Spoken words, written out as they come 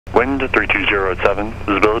Wind 320 at 7.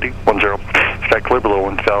 Visibility 10. Sky clear below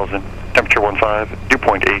 1000. Temperature 15. Dew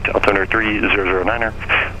point 8. Altimeter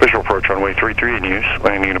 3009er. Visual approach runway 33 in use.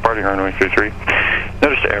 Landing and departing runway 33.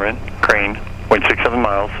 Notice to airman. Crane. 0.67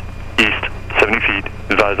 miles. East. 70 feet.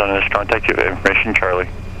 Advise on this contact. You have information. Charlie.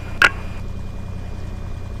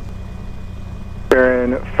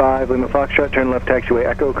 Baron 5, Lima Foxtrot, turn left taxiway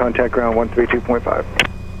Echo, contact ground 132.5.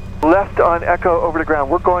 Left on Echo over to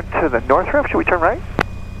ground. We're going to the north ramp. Should we turn right?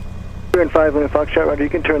 Baron 5, Lima Foxtrot, Roger, you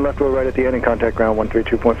can turn left or right at the end and contact ground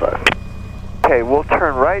 132.5. Okay, we'll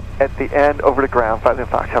turn right at the end over to ground. 5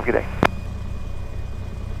 Fox. Have a good day.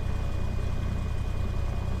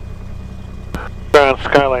 Ground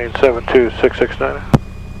Skyline 72669.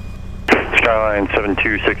 Skyline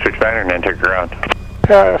 72669 and enter ground.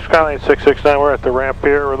 Yeah, Skyline 669, we're at the ramp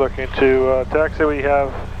here. We're looking to taxi. We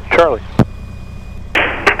have Charlie.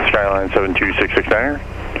 Skyline 72669,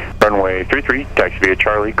 runway 33, taxi via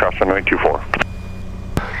Charlie, cross runway 24.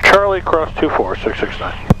 Charlie, cross 24,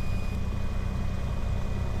 669.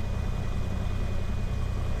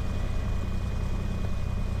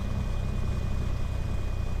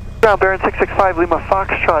 Ground Baron 665, Lima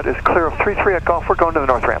Foxtrot is clear of 33 at Golf. We're going to the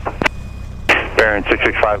north ramp. Baron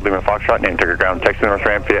 665, Lima Foxtrot, name ticker ground, taxi north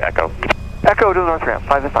ramp via Echo. Echo to the north ramp,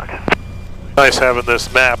 5 Fox. Nice having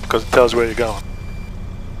this map because it tells you where you're going.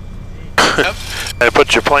 Yep. And it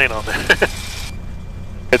puts your plane on there.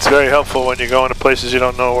 It's very helpful when you're going to places you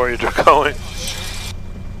don't know where you're going.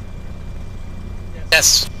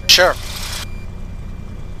 Yes, sure.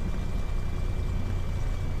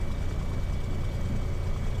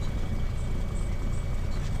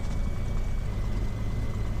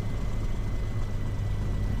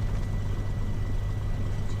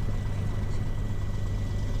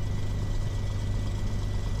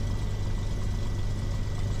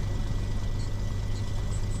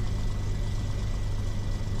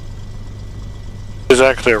 This is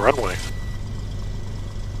actually a runway.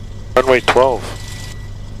 Runway 12.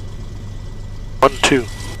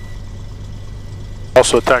 12.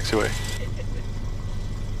 Also a taxiway.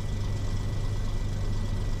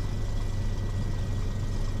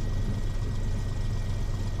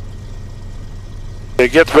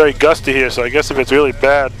 It gets very gusty here, so I guess if it's really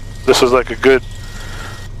bad, this is like a good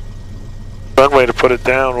runway to put it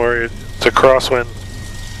down where it's a crosswind.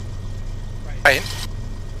 Right.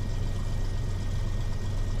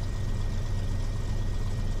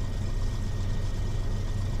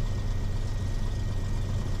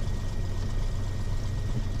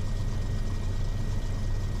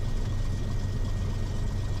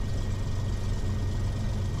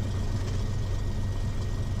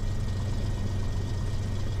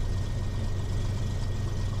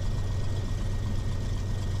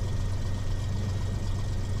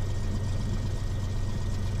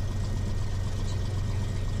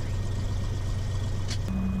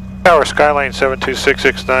 Tower Skyline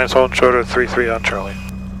 72669, hold short of 33 on Charlie.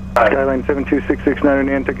 Skyline 72669 and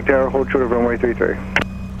Nantucket Tower, hold short of runway 33.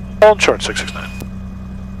 Hold short 669.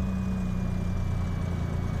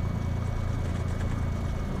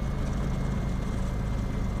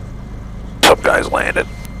 Some guys landed.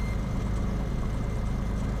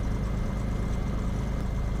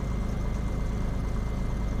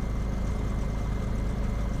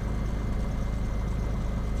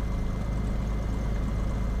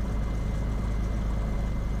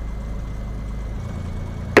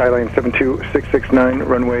 Skyline 72669,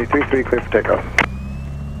 runway 33, clear for takeoff.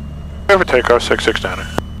 Clear for takeoff, 669.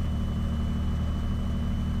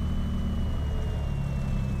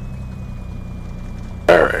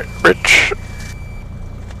 Alright, Rich.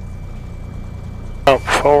 Up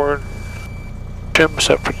forward. Jim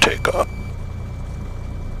set for takeoff.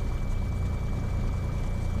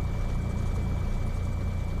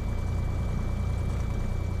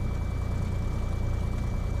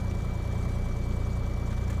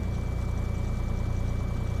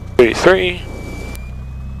 Three.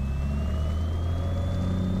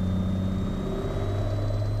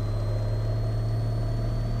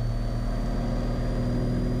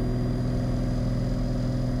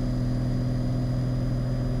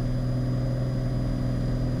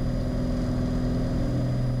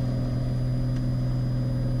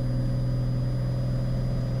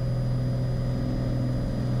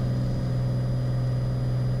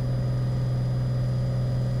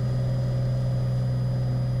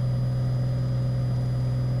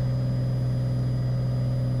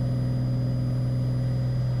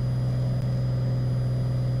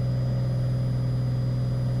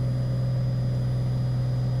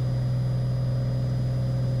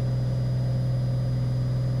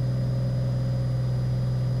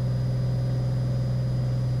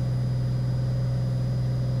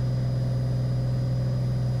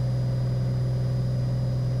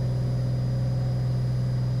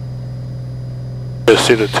 Just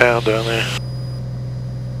see the town down there.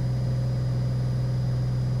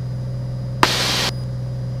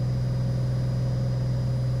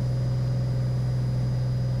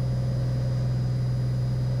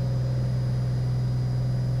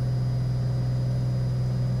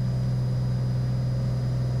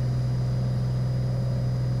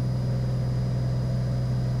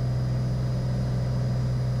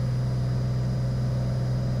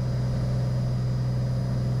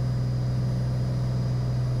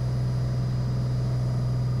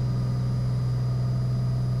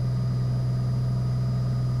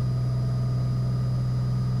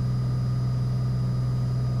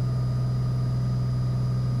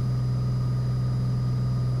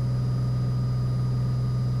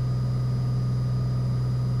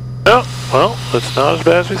 No, well, it's not as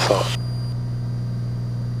bad as we thought.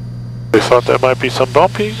 We thought there might be some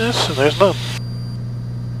bumpiness, and there's none.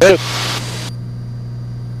 Good.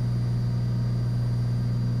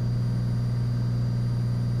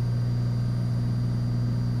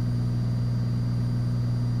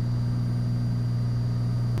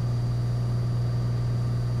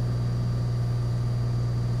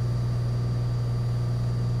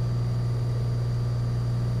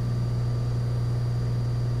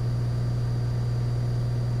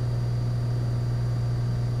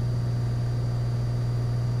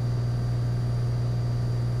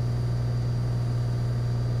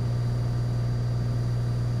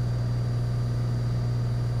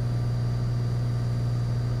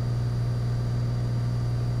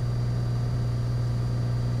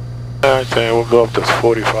 Alright, then we'll go up to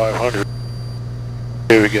 4,500.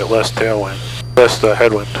 Maybe we get less tailwind, less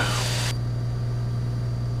headwind.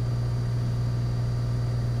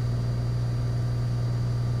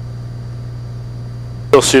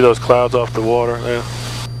 You'll see those clouds off the water there.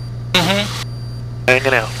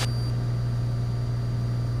 Hanging out.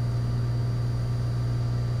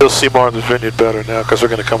 You'll see more of the vineyard better now because we're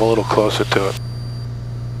going to come a little closer to it.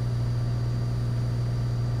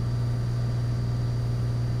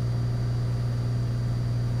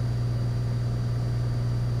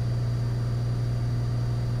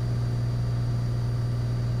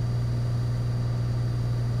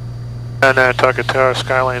 And Nantucket Tower,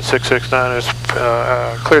 Skyline 669 has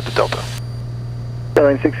cleared the Delta.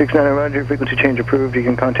 Skyline 669, roger, frequency change approved. You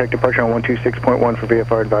can contact departure on 126.1 for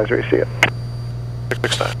VFR advisory. See ya.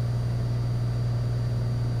 669.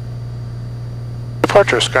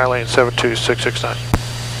 Departure, Skyline 72669.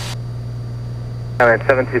 Skyline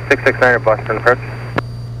 72669 at Boston approach.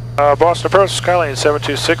 Boston approach, Skyline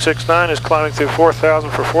 72669 is climbing through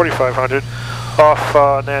 4,000 for 4,500 off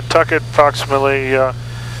Nantucket, approximately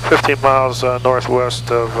 15 miles northwest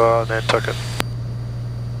of Nantucket.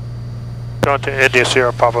 Going to India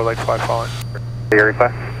Sierra Papa Lake flight following. Your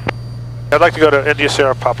request? I'd like to go to India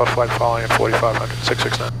Sierra Papa flight following at 4,500,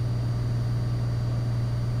 669.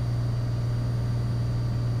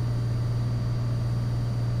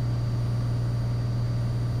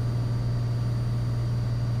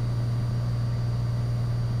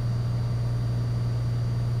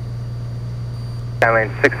 Skyline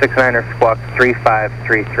 669 or squawk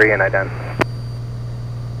 3533 and ident.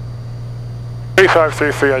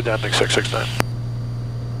 3533 identic 669.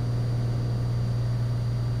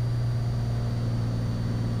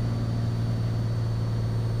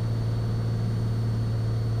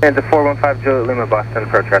 And to 415 Juliet Lima Boston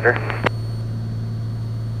approach, roger.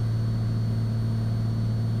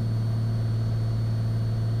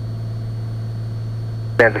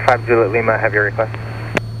 And to 5 Juliet Lima, have your request.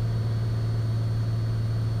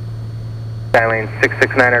 Skyline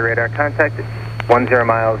 669 radar contact, 10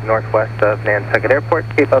 miles northwest of Nantucket Airport,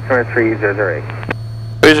 Cape Altimeter 3008.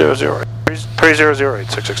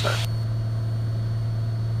 3008, 669.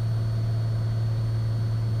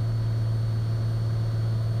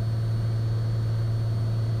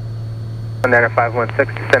 And then a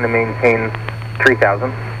 516, descend and maintain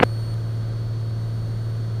 3000.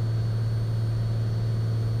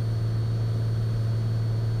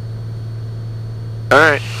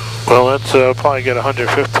 Alright, well let's probably get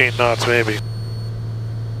 115 knots maybe.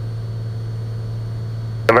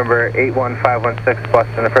 November 81516,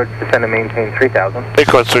 Boston approach, descend and maintain 3000. I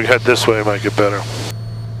think once we head this way it might get better.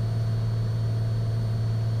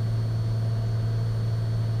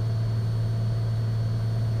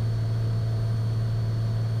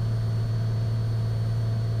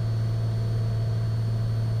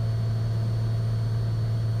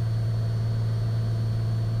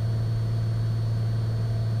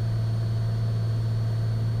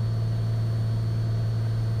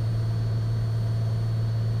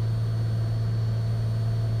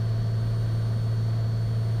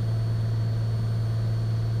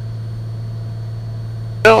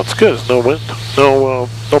 No, it's good. There's no wind. No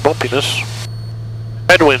bumpiness.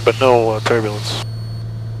 Headwind, but no turbulence.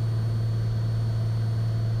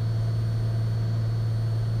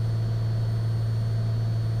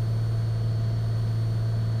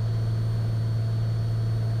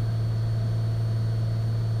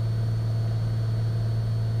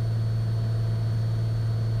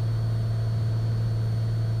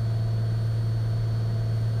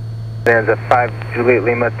 There's a 5 Juliet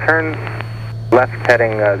Lima turn left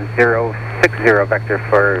heading 060 vector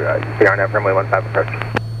for the RNAV runway 15 approach.